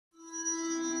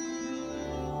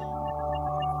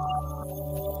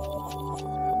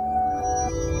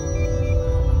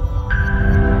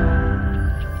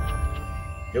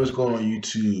What's going on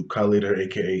YouTube? Kyle Later,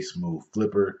 aka Smooth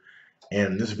Flipper.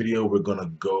 And in this video, we're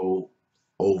gonna go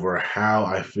over how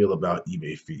I feel about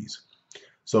eBay fees.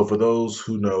 So for those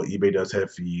who know, eBay does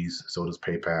have fees, so does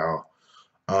PayPal.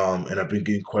 And I've been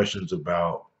getting questions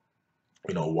about,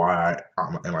 why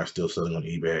am I still selling on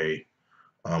eBay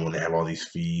when they have all these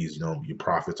fees? Your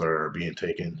profits are being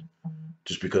taken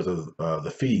just because of the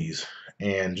fees.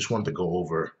 And just wanted to go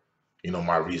over,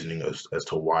 my reasoning as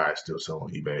to why I still sell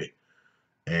on eBay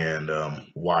and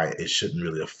why it shouldn't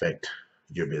really affect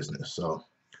your business. So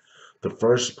the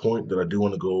first point that I do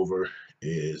want to go over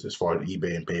is as far as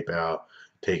eBay and PayPal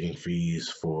taking fees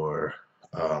for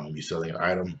you selling an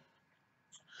item.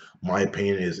 My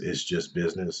opinion is it's just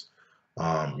business.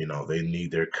 They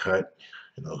need their cut.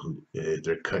 If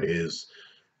their cut is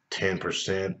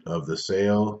 10% of the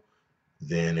sale,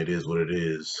 then it is what it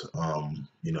is.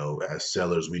 As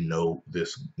sellers, we know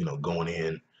this, going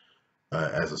in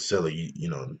as a seller,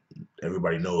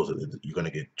 everybody knows that you're going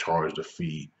to get charged a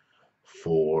fee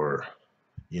for,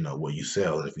 what you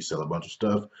sell. And if you sell a bunch of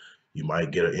stuff, you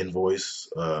might get an invoice,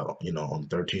 on the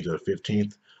 13th or the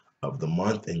 15th of the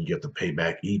month, and you have to pay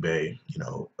back eBay,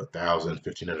 $1,000,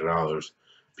 $1,500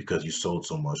 because you sold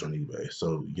so much on eBay.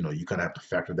 So, you kind of have to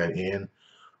factor that in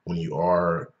when you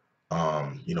are,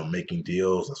 making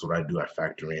deals. That's what I do. I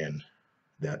factor in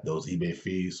those eBay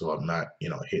fees, so I'm not,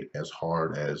 hit as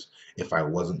hard as if I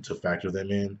wasn't to factor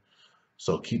them in.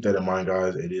 So keep that in mind,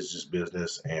 guys. It is just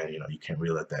business, and you can't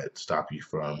really let that stop you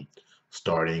from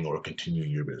starting or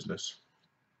continuing your business.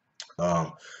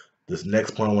 Um, this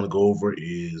next point I want to go over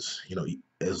is, even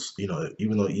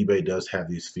though eBay does have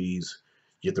these fees,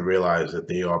 you have to realize that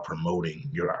they are promoting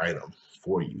your item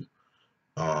for you.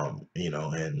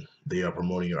 And they are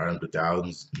promoting your item to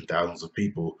thousands and thousands of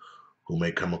people who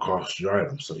may come across your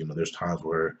item. So, there's times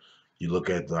where you look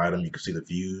at the item, you can see the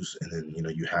views, and then,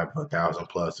 you have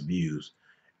 1,000+ views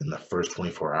in the first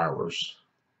 24 hours.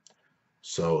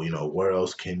 So, where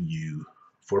else can you,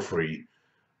 for free,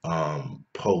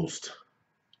 post,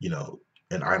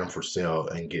 an item for sale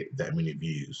and get that many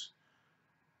views?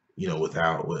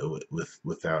 Without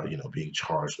being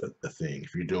charged a thing.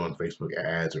 If you're doing Facebook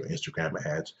ads or Instagram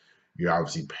ads, you're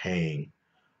obviously paying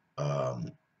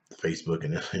Facebook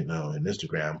and and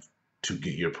Instagram to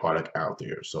get your product out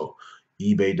there. So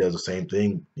eBay does the same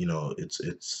thing.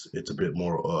 It's a bit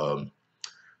more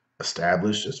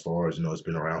established as far as it's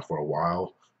been around for a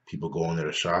while. People go in there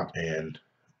to shop, and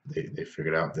they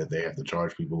figured out that they have to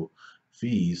charge people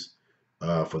fees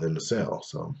for them to sell.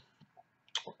 So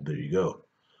there you go.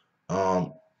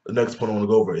 The next point I want to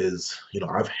go over is,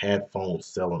 I've had phones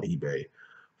sell on eBay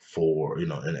for,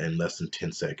 in less than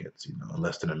 10 seconds, in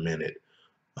less than a minute,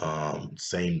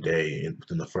 same day,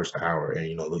 within the first hour.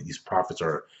 And, these profits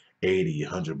are 80,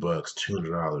 $100,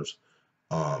 $200.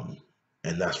 Um,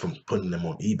 and that's from putting them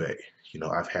on eBay.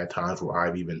 I've had times where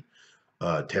I've even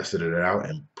tested it out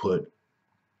and put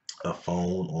a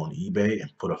phone on eBay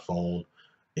and put a phone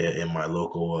in my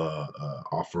local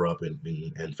offer up in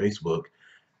Facebook,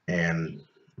 and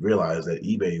realized that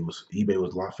eBay was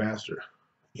a lot faster,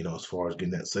 as far as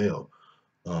getting that sale.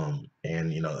 And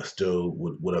it still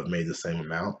would have made the same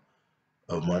amount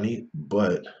of money,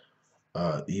 but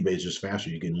eBay is just faster.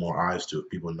 You get more eyes to it.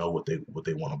 People know what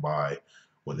they want to buy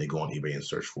when they go on eBay and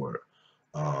search for it.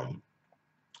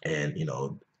 And a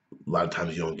lot of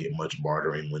times you don't get much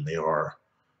bartering when they are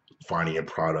finding a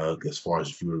product. As far as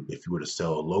if you were to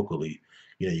sell locally,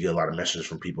 you get a lot of messages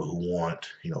from people who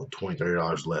want $20,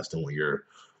 $30 less than what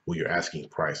your asking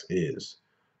price is.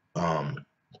 Um,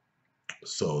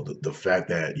 so the fact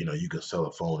that you can sell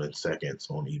a phone in seconds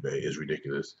on eBay is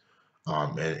ridiculous.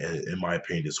 And in my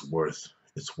opinion, it's worth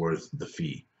the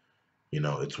fee.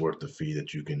 It's worth the fee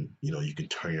that you can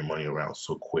turn your money around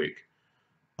so quick,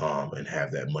 and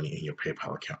have that money in your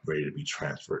PayPal account ready to be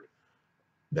transferred.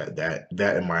 That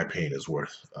in my opinion is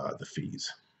worth the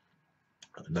fees.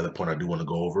 Another point I do want to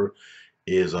go over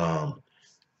is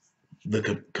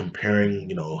the comparing,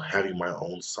 having my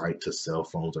own site to cell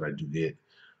phones that I do get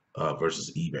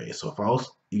versus eBay. So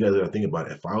you guys gotta think about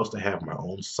it. If I was to have my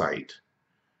own site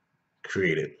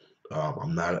created,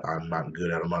 I'm not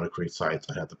good at. I'm not to create sites.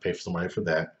 I have to pay for somebody for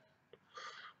that.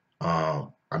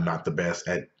 I'm not the best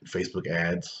at Facebook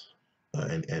ads,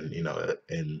 and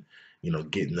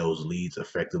getting those leads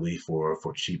effectively for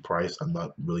cheap price. I'm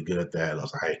not really good at that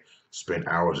unless I spend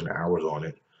hours and hours on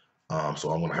it.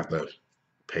 So I'm gonna have to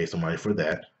pay somebody for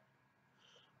that.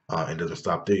 It doesn't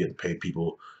stop there. You have to pay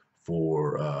people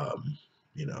for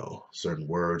certain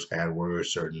words, AdWords,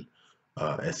 certain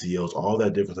SEOs, all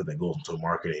that different stuff that goes into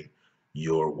marketing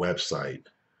your website.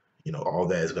 All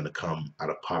that is going to come out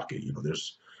of pocket.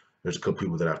 There's there's a couple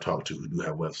people that I've talked to who do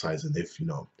have websites, and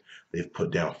they've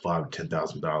put down $5,000 to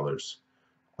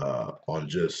 $10,000 on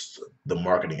just the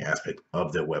marketing aspect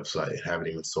of their website and haven't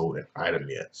even sold an item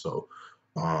yet. So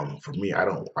for me, I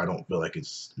don't feel like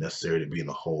it's necessary to be in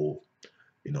the hole,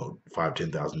 $5,000 to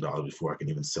 $10,000 before I can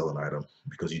even sell an item,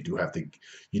 because you do have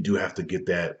to get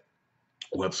that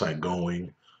website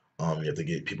going. You have to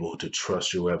get people to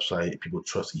trust your website. People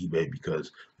trust eBay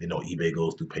because they know eBay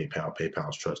goes through PayPal.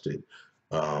 PayPal's trusted,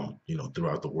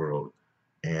 throughout the world,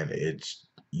 and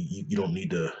you don't need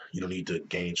to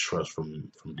gain trust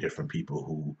from different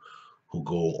people who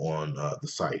go on the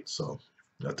site. So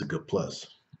that's a good plus.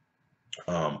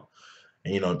 Um,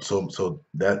 and so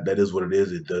that is what it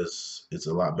is. It's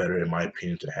a lot better in my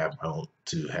opinion to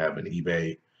have an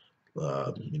eBay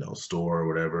store or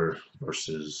whatever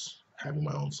versus having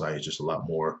my own site. It's just a lot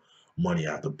more money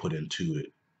I have to put into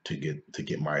it to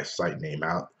get my site name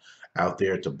out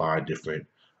there, to buy different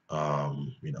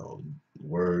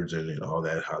words and all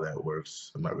that, how that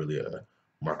works. I'm not really a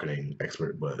marketing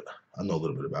expert, but I know a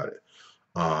little bit about it.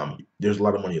 There's a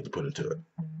lot of money you have to put into it.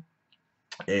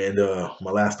 And my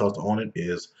last thoughts on it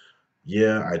is,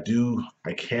 yeah,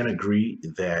 I can agree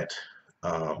that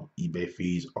eBay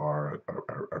fees are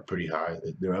pretty high.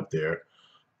 They're up there.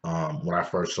 When I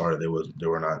first started, they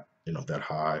were not that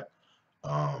high.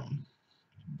 Um,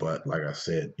 but like I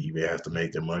said, eBay has to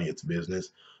make their money. It's business.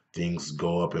 Things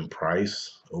go up in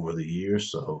price over the years,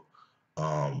 so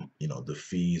the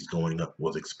fees going up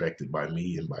was expected by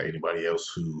me and by anybody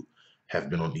else who have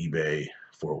been on eBay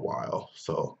for a while.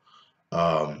 So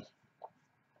um,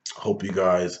 hope you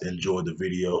guys enjoyed the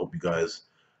video. Hope you guys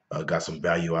got some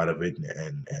value out of it,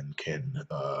 and can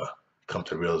come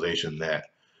to the realization that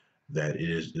it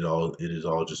is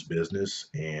all just business.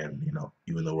 And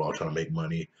even though we're all trying to make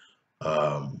money,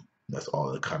 that's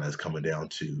all it kind of is coming down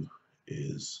to,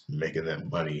 is making that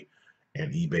money.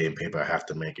 And eBay and PayPal have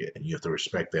to make it, and you have to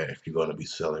respect that if you're going to be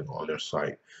selling on their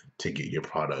site to get your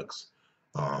products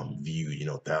viewed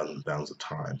thousands and thousands of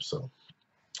times. So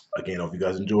again, I hope you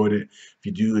guys enjoyed it. If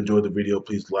you do enjoy the video,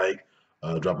 please like,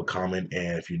 drop a comment,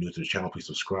 and if you're new to the channel, please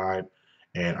subscribe,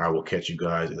 and I will catch you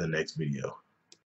guys in the next video.